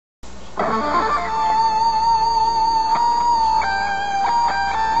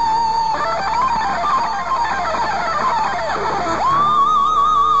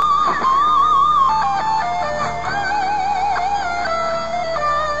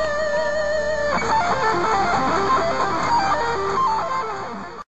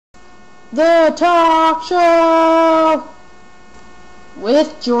The Talk Show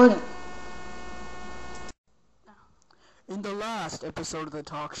with Jordan. In the last episode of the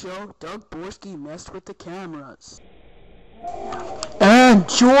talk show, Doug Borski messed with the cameras. And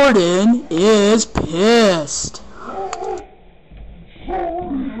Jordan is pissed.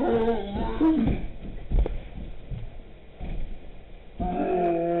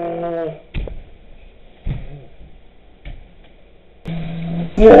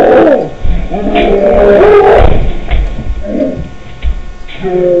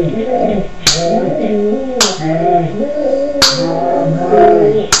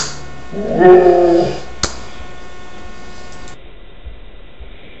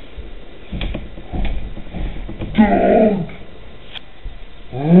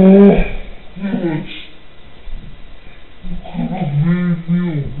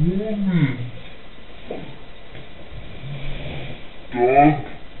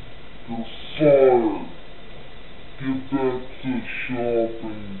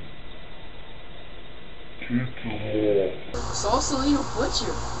 Sausalito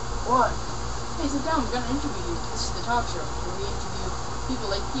Butcher. What? Hey, sit down. We're gonna interview you. This is the talk show where we interview people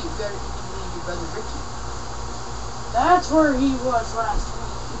like you. We gotta interview your brother Ricky. That's where he was last week.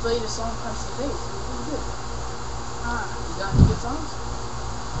 He played a song Punch the Face. It was really good. You got any good songs?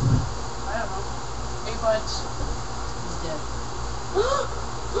 I don't know. Hey, Buds. He's dead. He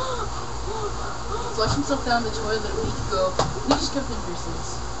flushed himself down the toilet a week ago. We just kept him here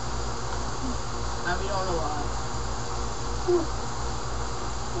since. And we don't know why. You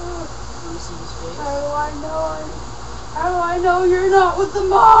see his face? How do I know you're not with the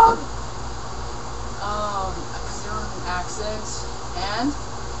mob? Because you're on an accent, and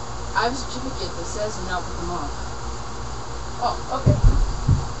I have a certificate that says I'm not with the mob. Oh, okay.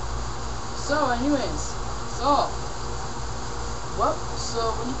 So, anyways, so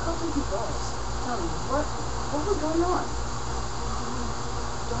when you come to the girls, tell me, what was going on?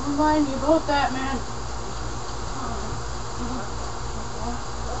 Don't remind me about that, man.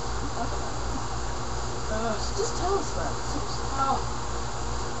 Just tell us about it.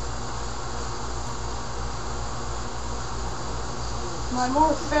 My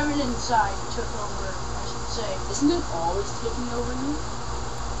more feminine side took over, I should say. Isn't it always taking over you?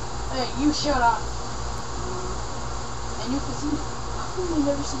 Hey, you shut up. And your physique. How come we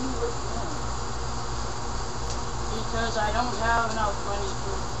never see you working out? Because I don't have enough money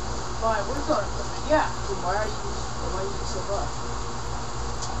to buy workout equipment. Yeah. So why are you so buff?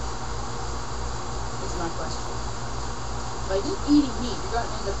 Is my question. By just eating meat, you're gonna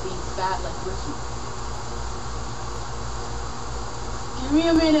end up being fat like Ricky. Give me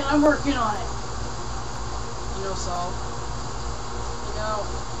a minute, I'm working on it. You know, Saul. You know,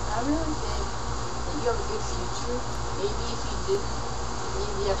 I really think that you have a good future. Maybe if you didn't,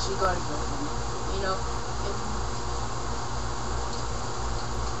 maybe you actually got a girlfriend. You know,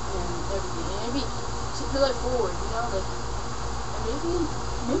 and everything. And maybe take your life forward. You know, like, and maybe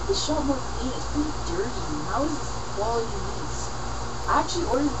make the shop more clean. It's pretty dirty. How is this quality meats? I actually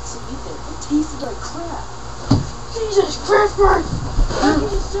ordered some meat there. It tasted like crap. Jesus Christmas! What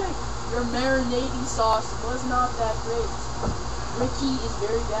did you say? Your marinating sauce was not that great. Ricky is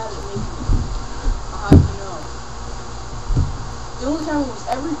very bad at making it. How do you know? The only time it was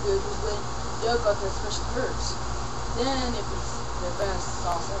ever good was when Doug got their special herbs. Then it was the best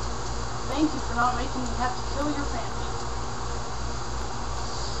sauce ever. Thank you for not making me have to kill your family.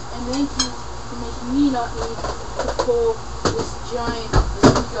 And thank you for making me not need to pull this giant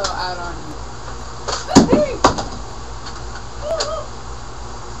bazooka out on you.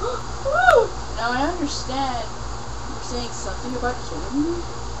 Now I understand you're saying something about killing me.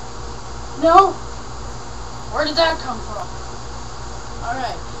 No? Where did that come from?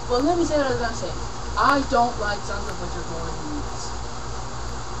 Alright, well let me say what I was gonna say. I don't like Sons of Winter Golden meats.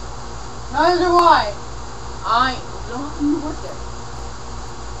 Neither do I. Don't have to work there.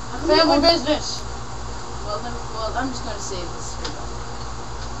 Family business. Well, I'm just gonna say this straight up.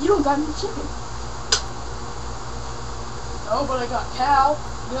 You don't got any chicken. No, but I got cow,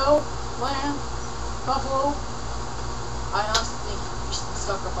 milk, lamb, buffalo. I honestly think you should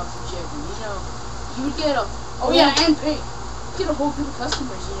stock up on some chicken. You know, you would get and pig. Get a whole group of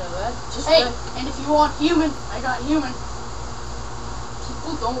customers. You know that. And if you want human, I got human.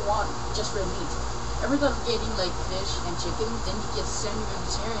 People don't want just red meat. Everyone's getting like fish and chicken. Then you get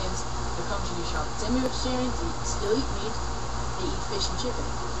semi-vegetarians that come to your shop. Semi-vegetarians still eat meat. They eat fish and chicken,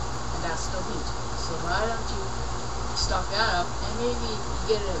 and that's still meat. So why don't you stock that up, and maybe you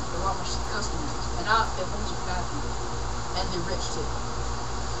get a lot more customers, and not a bunch of fat people, and they're rich too.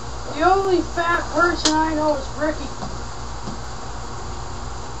 The only fat person I know is Ricky.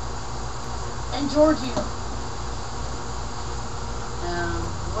 And Georgia.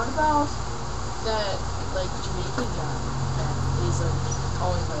 What about that, like, Jamaican guy that is, like,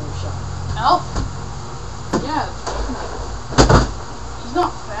 always by your shop? Elf? Yeah, He's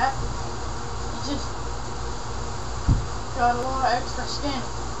not fat. He just got a lot of extra skin.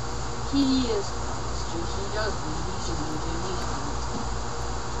 he is, it's true, he does bleed, he should bleed, he should bleed.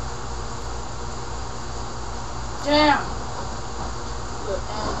 Damn. Look,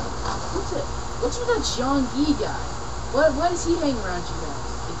 and, what's with that Jean Guy guy? Why does he hang around you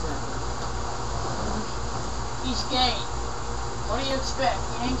guys, exactly? He's gay. What do you expect?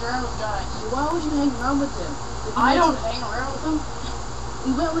 He hangs around with guys. Why would you hang around with him? If he I makes- don't hang around with him.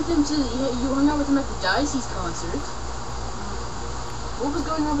 We went with him to, you hung out with him at the Dices concert. What was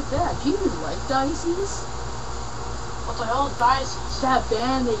going on with that? Do you even like Dices? What the hell is Dice? That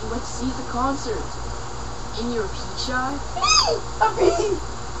band that you went to see at the concert. In your pea shy? A bee!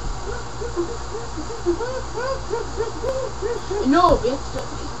 No,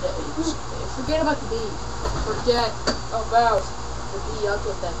 forget about the bee. Forget about the bee. I'll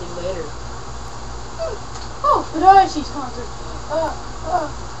get that thing later. Oh, the Dices concert.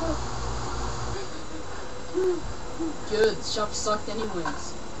 Good, the shop sucked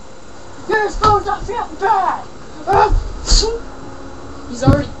anyways. You're supposed to feel bad. He's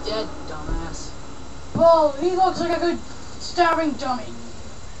already dead, dumbass. Well, he looks like a good stabbing dummy.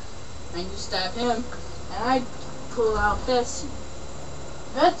 And you stab him, and I pull out Betsy.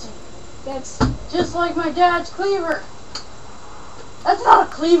 Betsy, Betsy. just like my dad's cleaver. That's not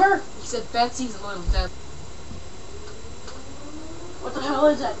a cleaver. He said Betsy's a little dead. What the hell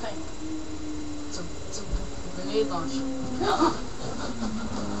is that thing? It's a grenade launcher.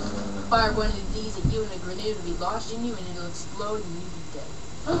 Fire one of these at you and a grenade will be launched in you and it'll explode and you'll be dead.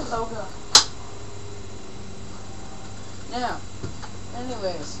 Oh god. Now,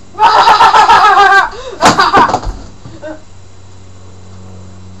 anyways.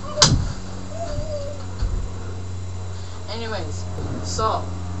 Anyways, so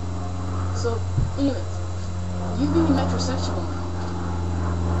anyways, you being metrosexual now.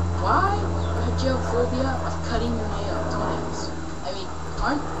 Why do you have phobia of cutting your toenails? I mean,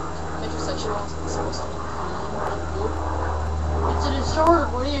 aren't metrosexuals supposed to be clean and good? It's a disorder.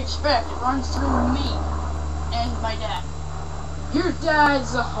 What do you expect? It runs through me and my dad. Your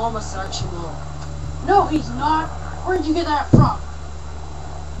dad's a homosexual. No, he's not. Where'd you get that from?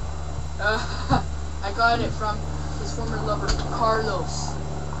 I got it from his former lover, Carlos.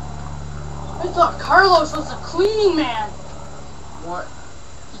 I thought Carlos was a cleaning man. What?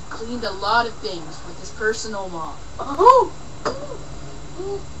 He cleaned a lot of things with his personal mop. Oh.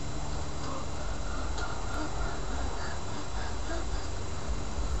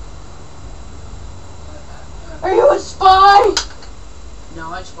 Are you a spy? No,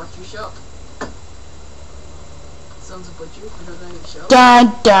 I just watched your show. Son's a butcher. I don't know your show. Da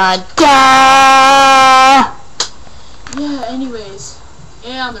da da. Yeah, anyways.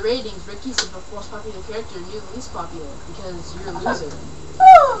 Yeah, on the ratings, Ricky's the most popular character and you're the least popular because you're a loser.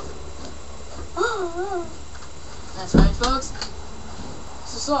 That's right, folks.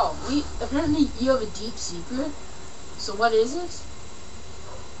 So, apparently you have a deep secret. So what is it?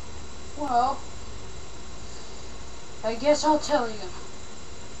 Well, I guess I'll tell you.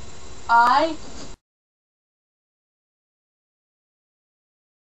 I